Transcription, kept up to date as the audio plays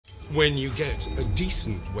When you get a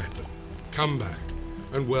decent weapon, come back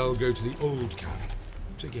and we'll go to the old camp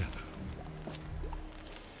together.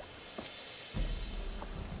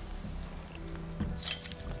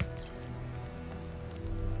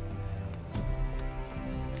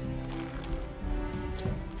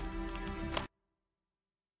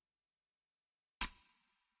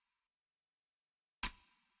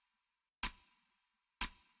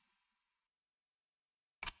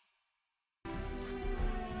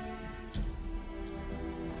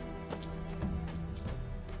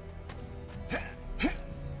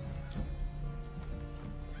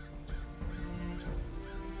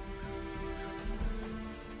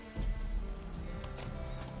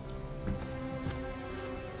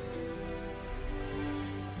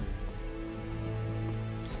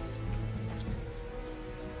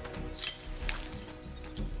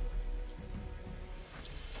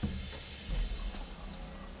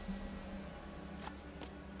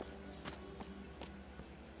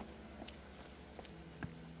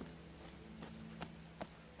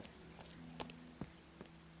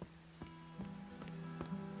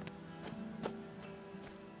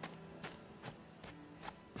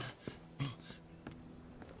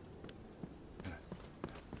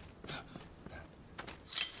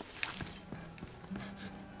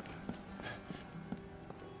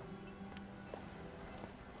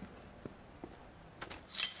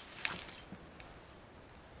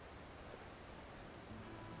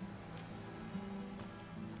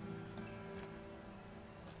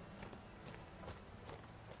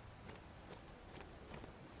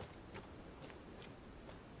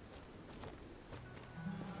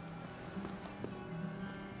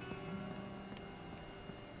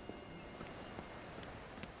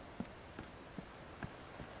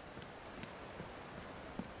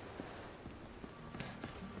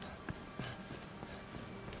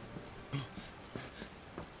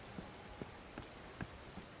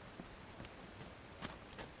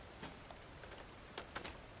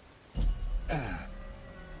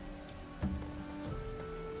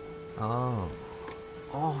 Oh,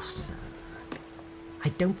 awesome. I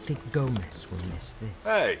don't think Gomez will miss this.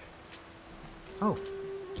 Hey! Oh,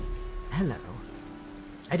 hello.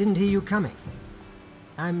 I didn't hear you coming.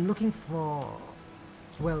 I'm looking for,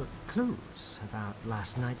 well, clues about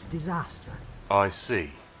last night's disaster. I see.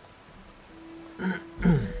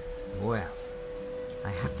 Well, I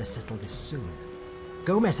have to settle this soon.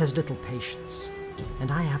 Gomez has little patience, and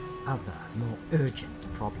I have other, more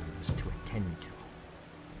urgent problems to attend to.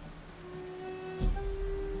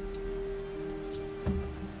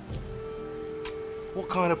 What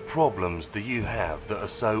kind of problems do you have that are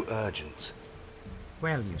so urgent?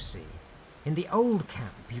 Well, you see, in the old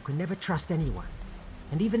camp you can never trust anyone,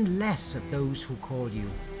 and even less of those who call you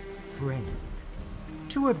friend.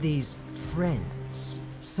 Two of these friends,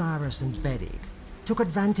 Cyrus and Bedig, took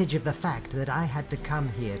advantage of the fact that I had to come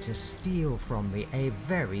here to steal from me a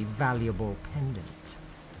very valuable pendant.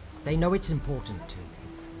 They know it's important to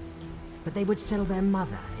me, but they would sell their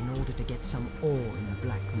mother in order to get some ore in the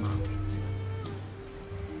black market.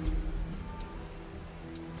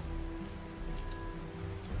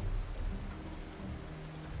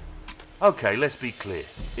 Okay, let's be clear.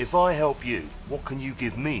 If I help you, what can you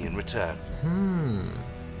give me in return?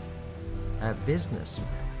 A businessman.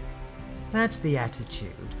 That's the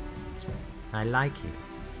attitude. I like you.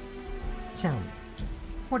 Tell me,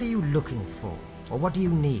 what are you looking for, or what do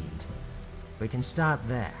you need? We can start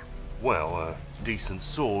there. Well, a decent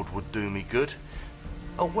sword would do me good.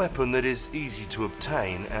 A weapon that is easy to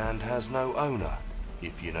obtain and has no owner,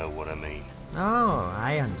 if you know what I mean. Oh,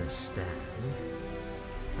 I understand.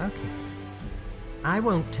 Okay. I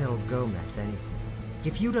won't tell Gomez anything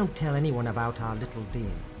if you don't tell anyone about our little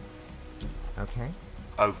deal. Okay?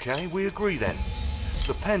 Okay, we agree then.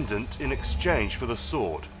 The pendant in exchange for the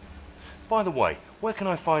sword. By the way, where can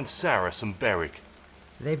I find Cyrus and Bedig?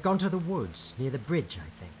 They've gone to the woods, near the bridge, I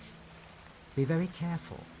think. Be very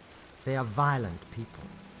careful. They are violent people.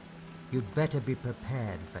 You'd better be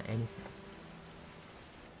prepared for anything.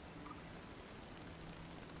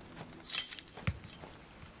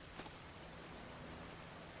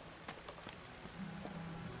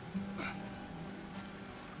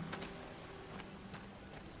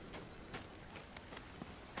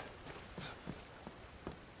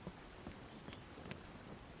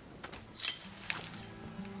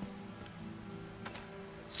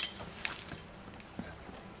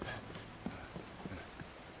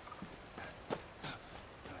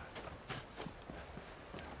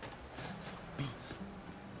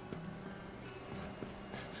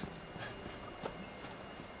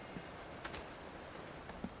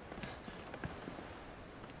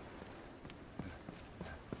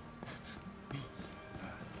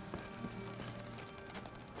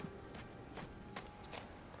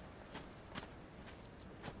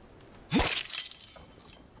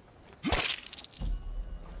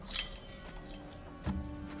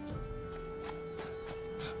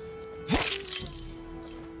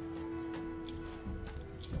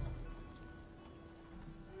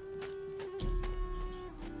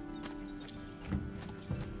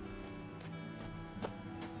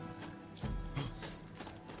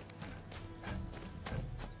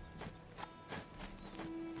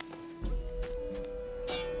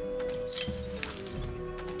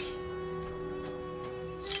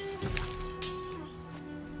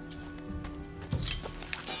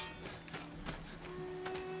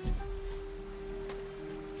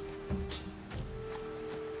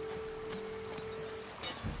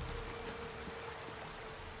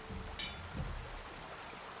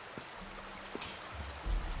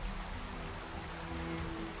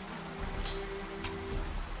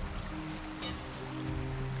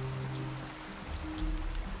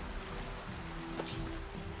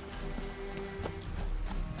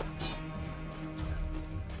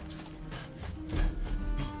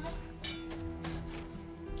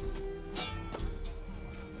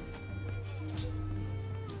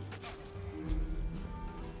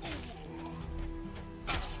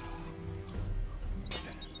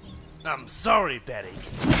 I'm sorry, Beric.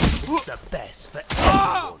 It's the best for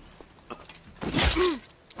everyone.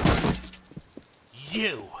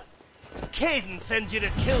 You! Caden sends you to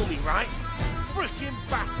kill me, right? Frickin'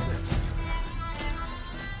 bastard!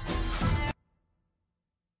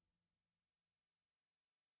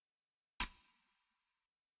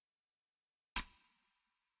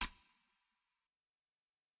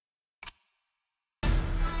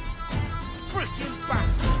 Frickin'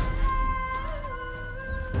 bastard!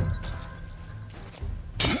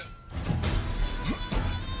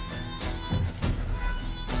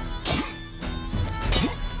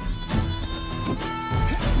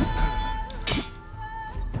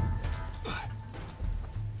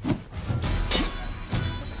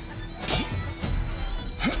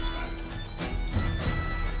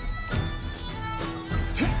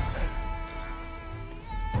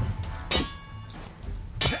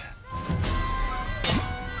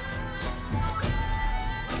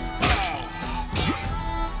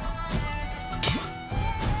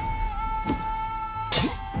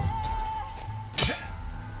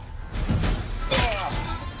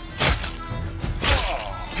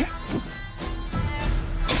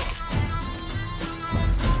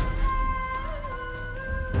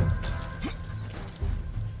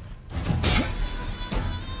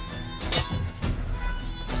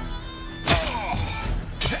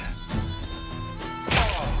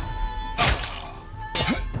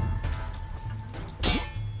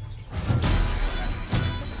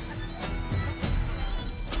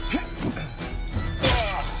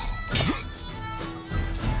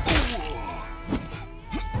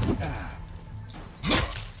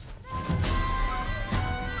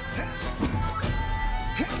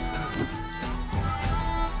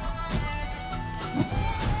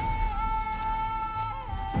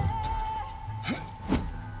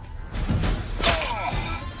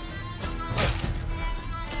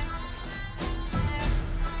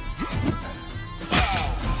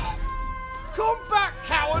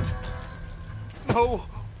 No,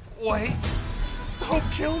 wait. Don't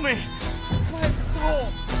kill me. Let's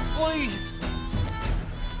talk, please.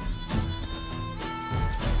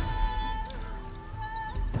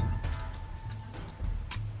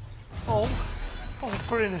 Oh,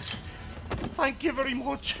 Khorinis. Thank you very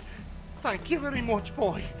much. Thank you very much,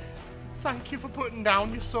 boy. Thank you for putting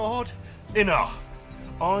down your sword. Enough.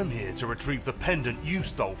 I'm here to retrieve the pendant you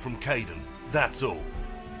stole from Caden. That's all.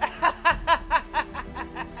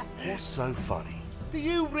 What's so funny? Do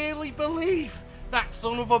you really believe that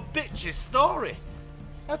son of a bitch's story?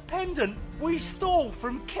 A pendant we stole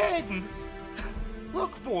from Caden?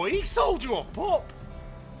 Look, boy, he sold you a pup.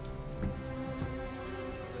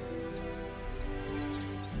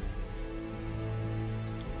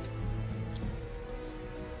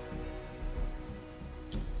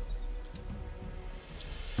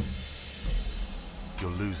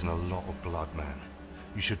 You're losing a lot of blood, man.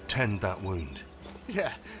 You should tend that wound.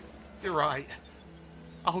 Yeah, you're right.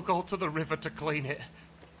 I'll go to the river to clean it.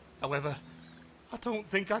 However, I don't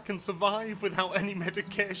think I can survive without any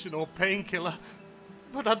medication or painkiller.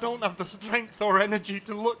 But I don't have the strength or energy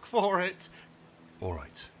to look for it.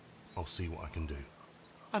 Alright, I'll see what I can do.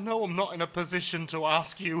 I know I'm not in a position to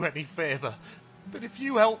ask you any favour, but if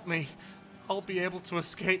you help me, I'll be able to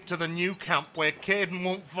escape to the new camp where Caden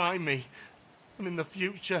won't find me. And in the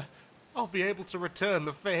future, I'll be able to return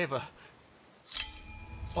the favour.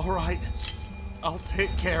 Alright, I'll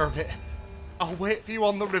take care of it. I'll wait for you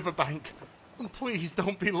on the riverbank. And please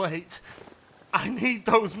don't be late. I need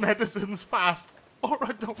those medicines fast, or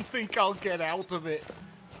I don't think I'll get out of it.